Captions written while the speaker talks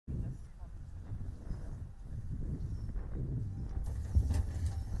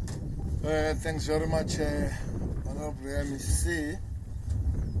Thanks very much, Honorable MEC.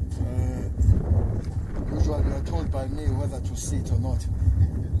 Usually you are told by me whether to sit or not.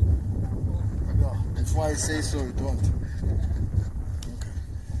 Yeah, before I say so, you don't. Okay.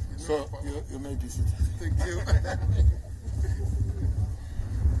 So you may be seated. Thank you.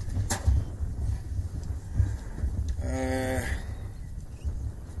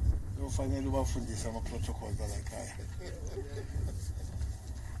 Ufanele ubafundisa ama-protocols alakhaya.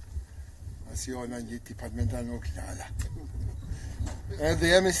 Asiyona nje i-departmental yokudlala.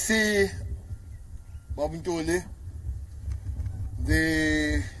 The MEC, Babantuli,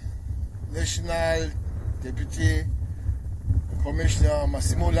 the National Deputy Commissioner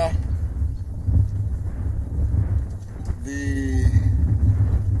Masimula, the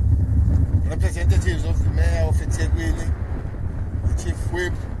representatives of the Mayor of eThekwini, the Chief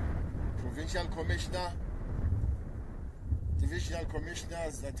Whip, Provincial Commissioner, Divisional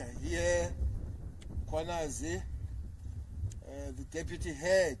Commissioners that are here, Kwanazi, the Deputy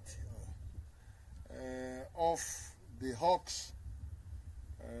Head of the Hawks,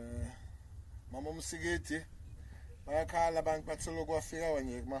 Mama Musigeti, bayakhala abantu batholo kwafika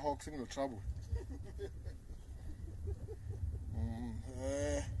wanye kuma Hawks no trouble.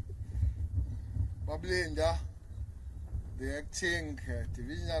 Bablinda, the acting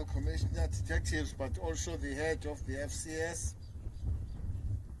divisional commissioner detectives, but also the head of the FCS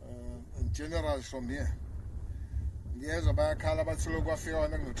and generals from here. Ngiyezwa bayakhala batholo kwafika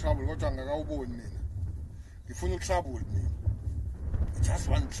wanye no trouble kodwa ngakawuboni mina. Ngifuna trouble mina. I just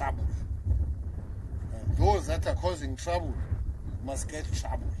want trouble. Those that are causing trouble must get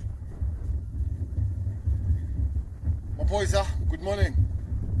trouble. Mapoisa, good morning.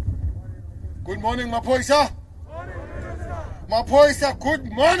 Good morning, Mapoisa. Mapoisa,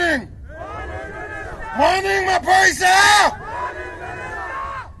 good morning. Morning, Mapoisa.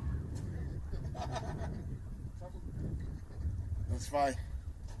 That's fine.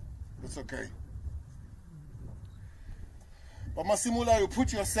 That's okay. But Masimula, you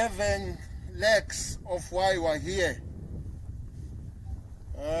put your 7 legs of why you are here.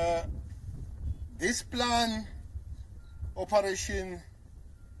 This plan, Operation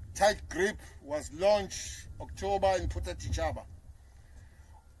Tight Grip, was launched October in Puta Tichaba.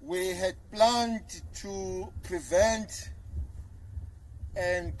 We had planned to prevent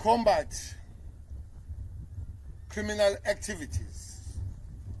and combat criminal activities.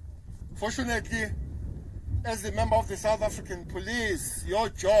 Fortunately, as a member of the South African Police, your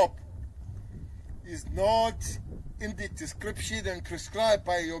job is not in the description and prescribed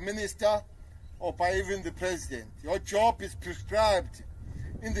by your minister or by even the president. Your job is prescribed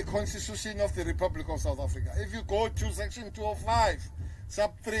in the Constitution of the Republic of South Africa. If you go to Section 205,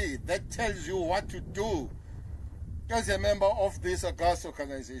 Sub 3, that tells you what to do as a member of this august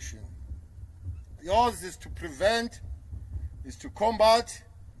organization. Yours is to prevent, is to combat,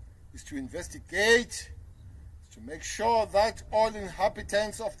 is to investigate, is to make sure that all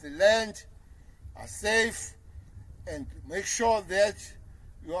inhabitants of the land are safe, and make sure that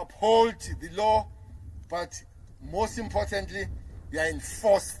you uphold the law, but most importantly, you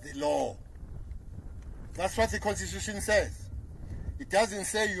enforce the law. That's what the Constitution says. It doesn't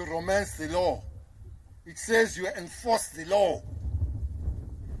say you romance the law. It says you enforce the law.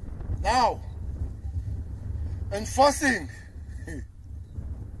 Now, enforcing,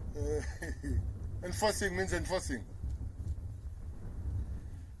 enforcing means enforcing.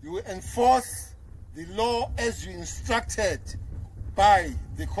 You enforce the law as you instructed by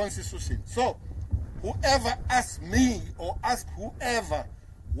the Constitution. So, whoever asks me or ask whoever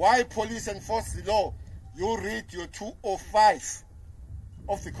why police enforce the law, you read your 205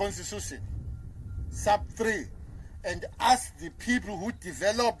 of the Constitution, Sub 3, and ask the people who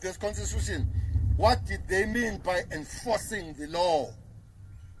developed this Constitution, what did they mean by enforcing the law?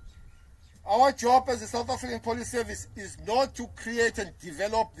 Our job as the South African Police Service is not to create and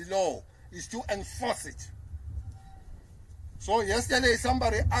develop the law, is to enforce it. So yesterday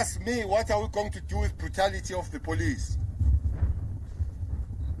somebody asked me, what are we going to do with brutality of the police?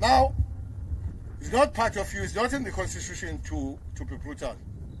 Now, it's not part of you, it's not in the Constitution to be brutal.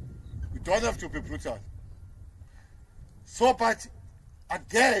 You don't have to be brutal. So, but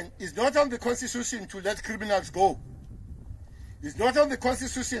again, it's not on the Constitution to let criminals go. It's not on the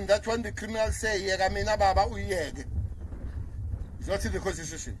Constitution that when the criminals say, Yegamina Baba Uyeg, it's not in the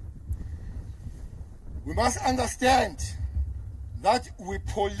Constitution. We must understand that we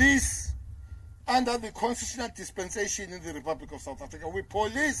police under the constitutional dispensation in the Republic of South Africa. We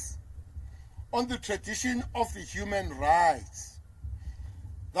police on the tradition of the human rights.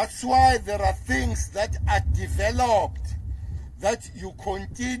 That's why there are things that are developed that you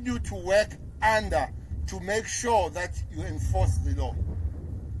continue to work under to make sure that you enforce the law.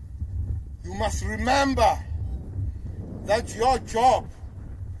 You must remember that your job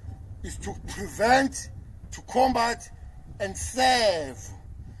is to prevent, to combat, and serve.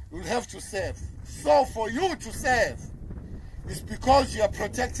 You'll have to serve. So for you to serve, it's because you are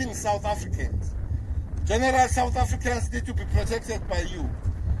protecting South Africans. General South Africans need to be protected by you.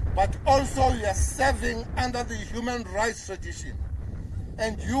 But also you are serving under the human rights tradition.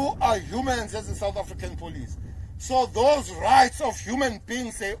 And you are humans as the South African police. So those rights of human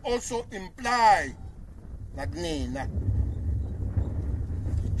beings, they also imply, like Nina,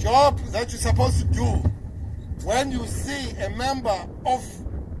 the job that you're supposed to do when you see a member of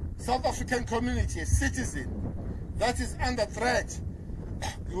South African community, a citizen, that is under threat,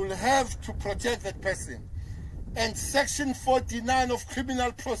 you will have to protect that person. And Section 49 of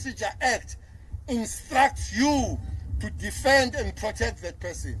Criminal Procedure Act instructs you to defend and protect that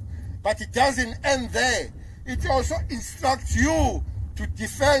person. But it doesn't end there. It also instructs you to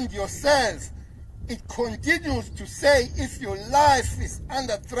defend yourself. It continues to say if your life is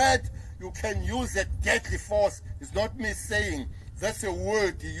under threat, you can use a deadly force. It's not me saying, that's a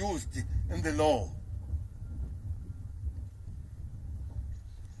word used in the law.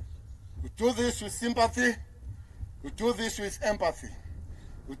 We do this with sympathy. We do this with empathy.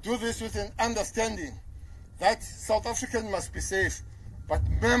 We do this with an understanding that South Africans must be safe, but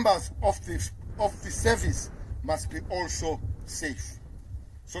members of the service must be also safe.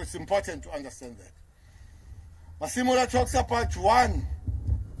 So it's important to understand that. Masimula talks about one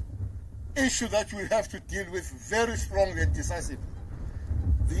issue that we have to deal with very strongly and decisively.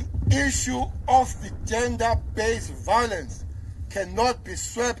 The issue of the gender-based violence cannot be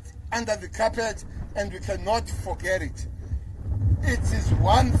swept under the carpet, and we cannot forget it. It is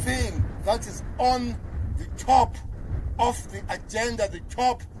one thing that is on the top of the agenda, the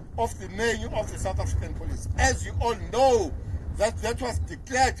top of the menu of the South African police. As you all know, that was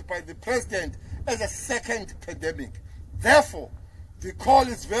declared by the president as a second pandemic. Therefore, the call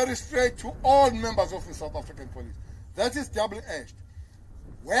is very straight to all members of the South African police. That is double-edged.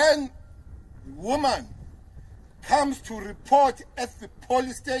 When a woman comes to report at the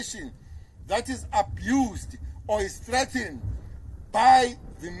police station that is abused or is threatened by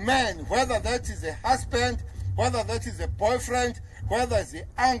the man, whether that is a husband, whether that is a boyfriend, whether it's an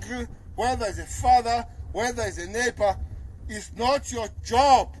uncle, whether it's a father, whether it's a neighbor, it's not your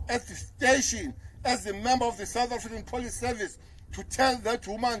job at the station as a member of the South African Police Service to tell that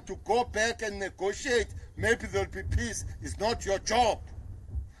woman to go back and negotiate, maybe there'll be peace. It's not your job.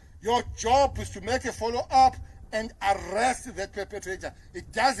 Your job is to make a follow-up and arrest that perpetrator.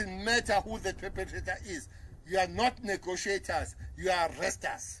 It doesn't matter who that perpetrator is. You are not negotiators, you are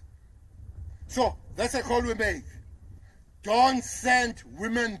arresters. So that's a call we make. Don't send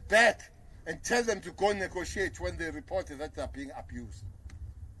women back and tell them to go negotiate when they report that they are being abused.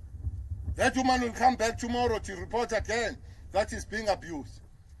 That woman will come back tomorrow to report again that is being abused.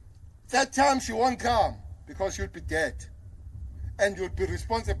 That time she won't come because she'll be dead and you'll be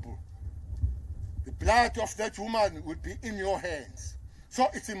responsible. The blood of that woman will be in your hands. So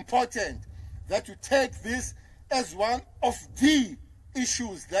it's important that you take this as one of the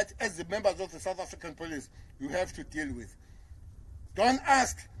issues that as the members of the South African police you have to deal with. Don't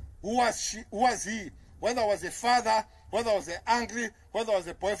ask who was he, whether it was a father, whether it was an uncle, whether it was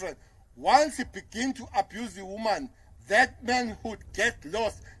a boyfriend. Once he begins to abuse the woman, that manhood gets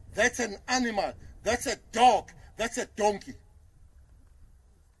lost. That's an animal, that's a dog, that's a donkey.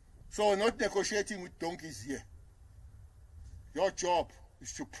 So we're not negotiating with donkeys here. Your job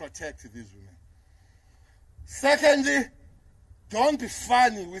is to protect these women. Secondly, don't be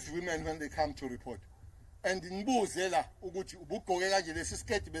funny with women when they come to report. And nibuzela ukuthi ubugqoke kanje lesi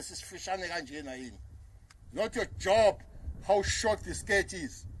skirt besifishane kanjena yini. Not your job how short the skirt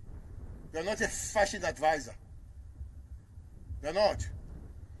is. You're not a fashion advisor. You're not.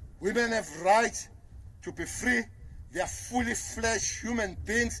 Women have right to be free. They are fully fledged human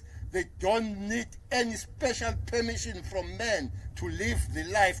beings. They don't need any special permission from men to live the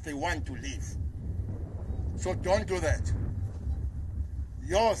life they want to live. So don't do that.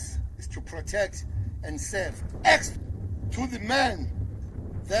 Yours is to protect and serve. To the men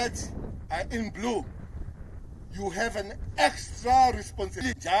that are in blue, you have an extra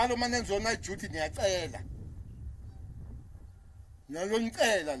responsibility.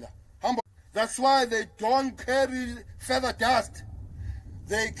 That's why they don't carry feather dust.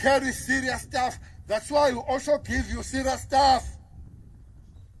 They carry serious stuff. That's why we also give you serious stuff.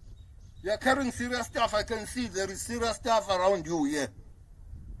 You're carrying serious stuff. I can see there is serious stuff around you here.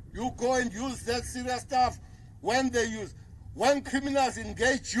 You go and use that serious stuff when they use. When criminals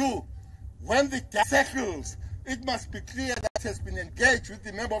engage you, when the death settles, it must be clear that it has been engaged with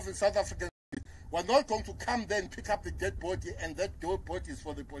the member of the South African police. We're not going to come there and pick up the dead body and that dead body is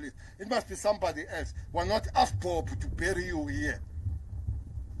for the police. It must be somebody else. We're not asked Bob to bury you here.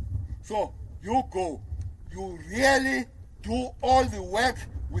 So you go. You really do all the work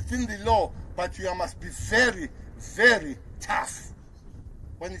within the law, but you must be very, very tough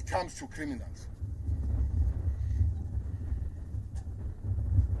when it comes to criminals.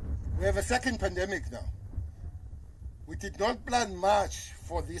 We have a second pandemic now. We did not plan much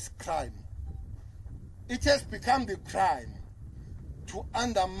for this crime. It has become the crime to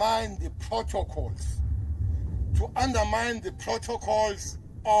undermine the protocols,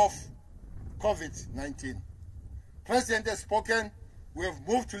 of COVID-19. President has spoken. We have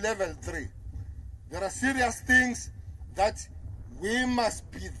moved to level 3. There are serious things that we must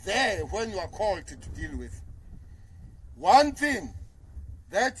be there when you are called to deal with. One thing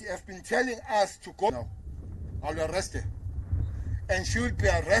that you have been telling us to go now, I'll arrest her. And she will be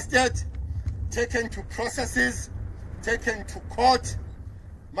arrested, taken to processes, taken to court.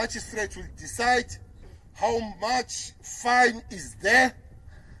 Magistrate will decide how much fine is there,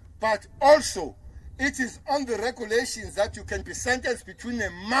 but also it is on the regulations that you can be sentenced between a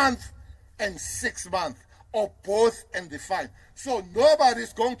month and 6 months, or both, and the fine. So nobody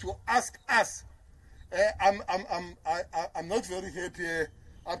is going to ask us. I'm not very happy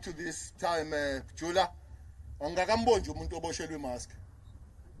up to this time, Jula. Ongakambonje umuntu oboshelwe mask.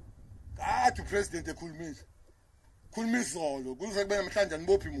 Kathi president ekhulumile. Khulumizolo kuze kube namhlanje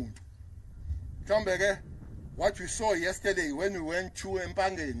anibophi umuntu. Mhlambe ke what we saw yesterday when we went to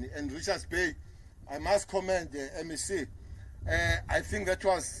Empangeni and Richards Bay, I must commend the MEC. I think that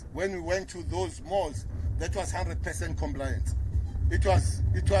was when we went to those malls, that was 100% compliant. It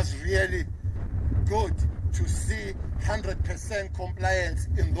was really good to see 100% compliance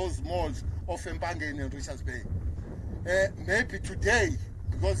in those malls of Empangeni and Richards Bay. Maybe today,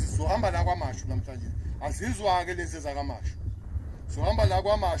 because it's Sohamba la KwaMashu namhlanje, azizwa-ke lezi zakaMashu. Sohamba la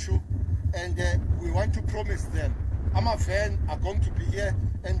KwaMashu, and we want to promise them, ama-van are going to be here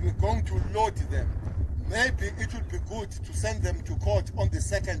and we're going to load them. Maybe it would be good to send them to court on the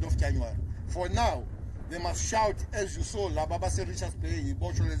 2nd of January. For now, they must shout, as you saw, la baba se Richards Bay,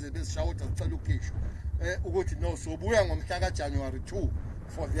 ibosho lezi beshout at location. Ukuthi no, so buya ngomhla January 2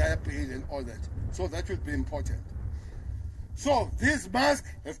 for their bail and all that. So that will be important. So these masks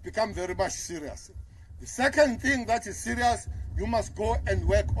have become very much serious. The second thing that is serious, you must go and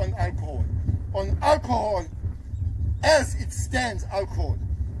work on alcohol. On alcohol, as it stands, alcohol,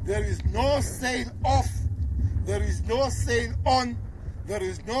 there is no sale off, there is no sale on, there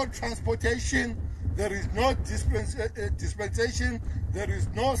is no transportation, there is no dispensation, there is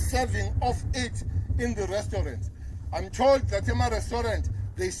no serving of it in the restaurant. I'm told that in my restaurant,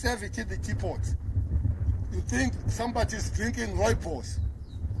 they serve it in the teapot. You think somebody's drinking rooibos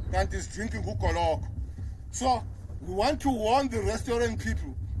and is drinking ukoloko. So we want to warn the restaurant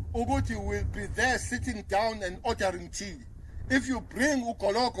people, Uguti will be there sitting down and ordering tea. If you bring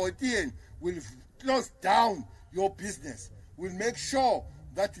ukoloko or tea, we'll close down your business. We'll make sure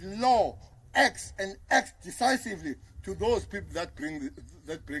that law acts and acts decisively to those people that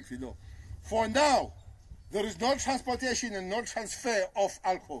break the law. For now, there is no transportation and no transfer of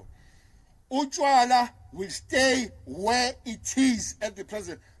alcohol. Utshwala will stay where it is at the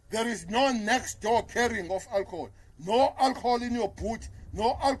present. There is no next door carrying of alcohol. No alcohol in your boot,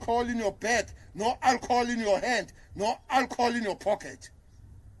 no alcohol in your bag, no alcohol in your hand, no alcohol in your pocket.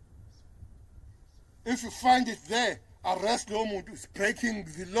 If you find it there, arrest no one who's breaking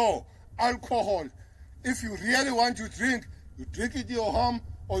the law. Alcohol. If you really want to drink, you drink it in your home,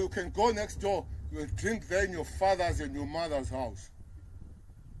 or you can go next door. You will drink there in your father's and your mother's house.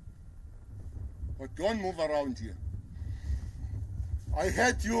 But don't move around here. I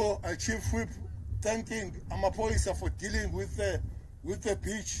heard you, Chief Whip, thanking Amapoisa for dealing with the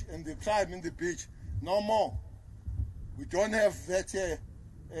beach and the crime in the beach. No more. We don't have that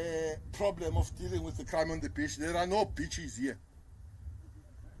problem of dealing with the crime on the beach. There are no beaches here.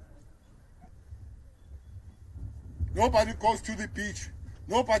 Nobody goes to the beach.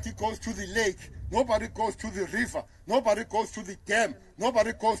 Nobody goes to the lake. Nobody goes to the river. Nobody goes to the dam.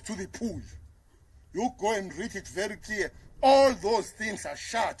 Nobody goes to the pool. You go and read it very clear. All those things are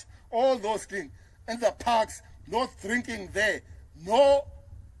shut. All those things. And the parks, no drinking there. No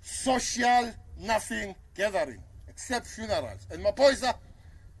social, nothing gathering. Except funerals. And Mapoisa,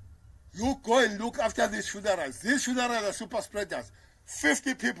 you go and look after these funerals. These funerals are super spreaders.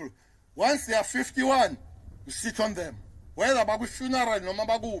 50 people. Once they are 51, you sit on them. Whether bagu funeral no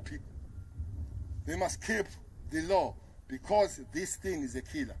mabagupi. They must keep the law. because this thing is a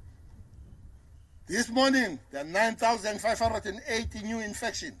killer. This morning, there are 9,580 new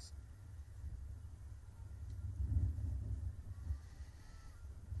infections.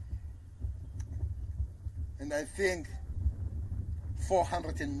 And I think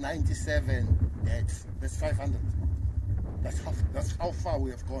 497 deaths. That's 500. That's how far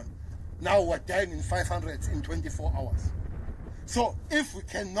we have gone. Now we're dying in 500 in 24 hours. So if we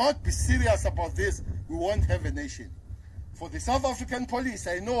cannot be serious about this, we won't have a nation. For the South African police,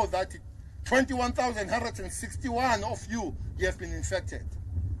 I know that 21,161 of you have been infected.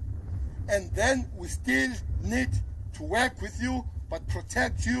 And then we still need to work with you, but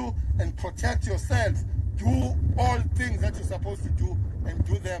protect you and protect yourself. Do all things that you're supposed to do and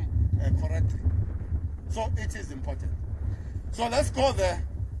do them correctly. So it is important. So let's go there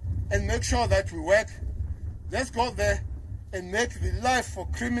and make sure that we work. Let's go there and make the life for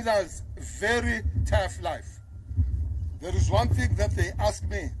criminals a very tough life. There is one thing that they ask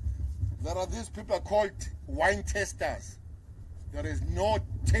me. There are these people called wine testers. There is no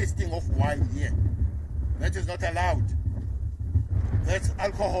tasting of wine here. That is not allowed. That's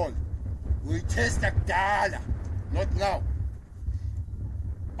alcohol. We taste a dollar, not now.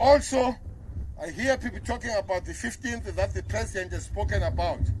 Also, I hear people talking about the 15th that the president has spoken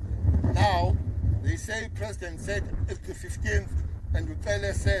about. Now, they say president said it's the 15th, and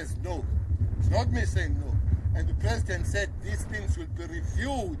Utele says no. It's not me saying no. And the president said these things will be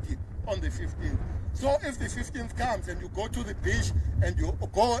reviewed on the 15th. So if the 15th comes and you go to the beach and you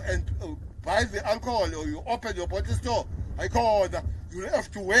go and buy the alcohol, or you open your bottle store, you'll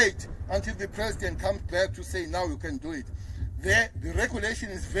have to wait until the president comes back to say now you can do it. The regulation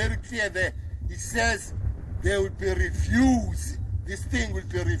is very clear there. It says there will be reviews. This thing will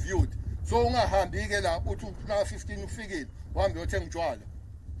be reviewed. So ungahambi ke la uthi na 15 ufikile uhambe uyothenga utshwala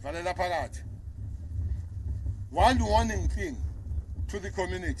valela phakathi. One warning thing to the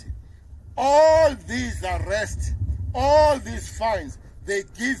community. All these arrests, all these fines, they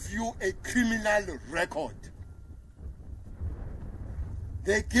give you a criminal record.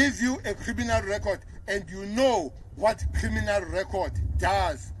 They give you a criminal record, and you know what criminal record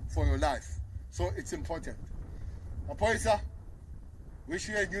does for your life. So it's important. Mapoisa, wish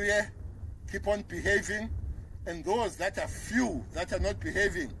you a new year. Keep on behaving. And those that are few that are not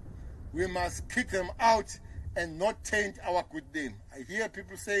behaving, we must kick them out and not taint our good name. I hear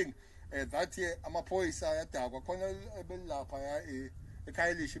people saying that amapoisa ayadakwa khona belapha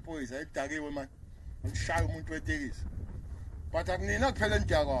ekhayelishi ipoisa edakiwe man ngishaya umuntu wetekisi. But akunina kuphela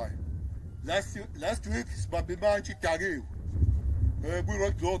endakwayo. Last week sibambe manje idakiwe.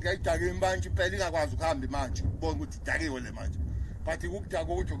 Kwi-roadblock yayidakiwe manje impela ingakwazi ukuhamba manje. Ubona ukuthi idakiwe le manje. But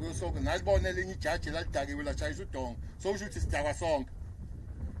ukudakwa ukuthi kuyosonke nalibona elinye ijaji lalidakiwe lashayisa udongo. So usho ukuthi sidakwa sonke.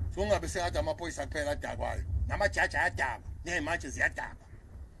 So ungabe sengathi amaphoyisa kuphela adakwayo. Namajaji ayadakwa, nemanje ziyadakwa.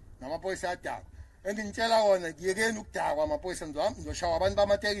 Namaphoyisa ayadakwa. Engitshela wona ngiyekeni ukudakwa amaphoyisa ngizoshawa abantu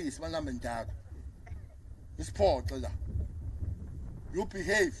bamatekisi banambe ndakwa. Isiphoxo la. You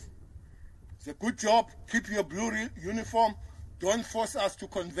behave. It's a good job. Keep your blue uniform. Don't force us to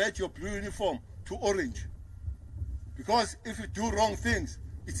convert your blue uniform to orange. Because if you do wrong things,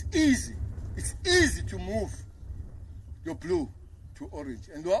 it's easy. It's easy to move your blue to orange.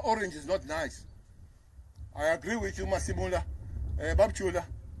 And your orange is not nice. I agree with you, Masimula. Babchula,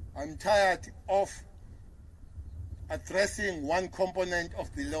 I'm tired of addressing one component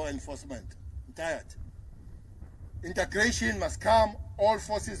of the law enforcement. I'm tired. Integration must come. All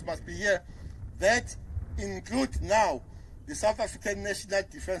forces must be here. That includes now the South African National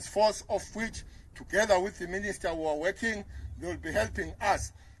Defence Force, of which, together with the minister who are working, they will be helping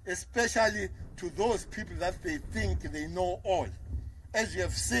us, especially to those people that they think they know all. As you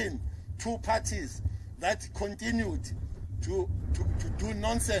have seen, two parties that continued to do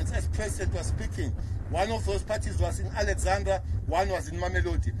nonsense as President was speaking. One of those parties was in Alexandra, one was in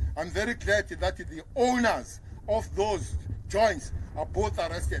Mamelodi. I'm very glad that the owners of those joints are both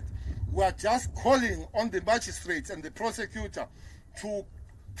arrested. We are just calling on the magistrates and the prosecutor to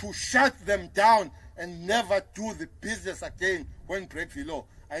shut them down and never do the business again when break the law.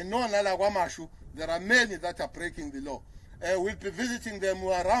 I know in KwaMashu there are many that are breaking the law. We'll be visiting them.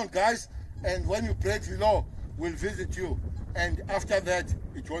 We're around, guys, and when you break the law, we'll visit you. And after that,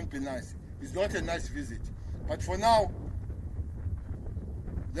 it won't be nice. It's not a nice visit. But for now,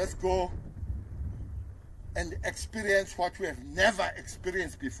 let's go and experience what we have never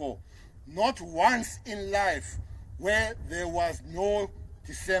experienced before. Not once in life where there was no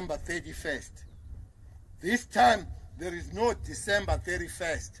December 31st. This time, there is no December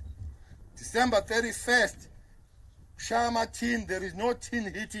 31st. December 31st, Shama tin, there is no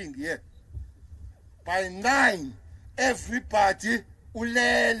tin hitting here. By 9, everybody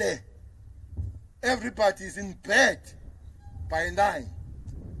ulele. Everybody is in bed by 9.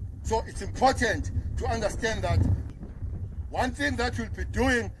 So it's important to understand that one thing that we'll be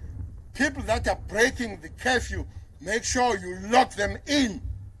doing, people that are breaking the curfew, make sure you lock them in.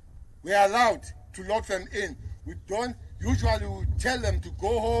 We are allowed to lock them in. We don't, usually we tell them to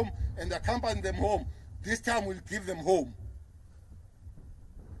go home and accompany them home. This time we'll give them home.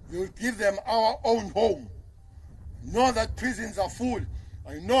 We'll give them our own home. Know that prisons are full.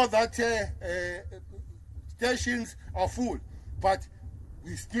 I know that stations are full, but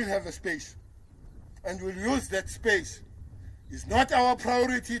we still have a space. And we'll use that space. It's not our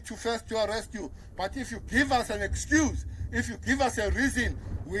priority to first to arrest you, but if you give us an excuse, if you give us a reason,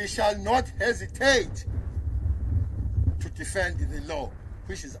 we shall not hesitate to defend the law,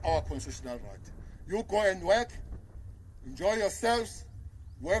 which is our constitutional right. You go and work, enjoy yourselves,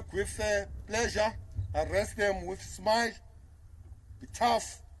 work with pleasure, arrest them with smile, be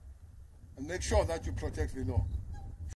tough, and make sure that you protect the law.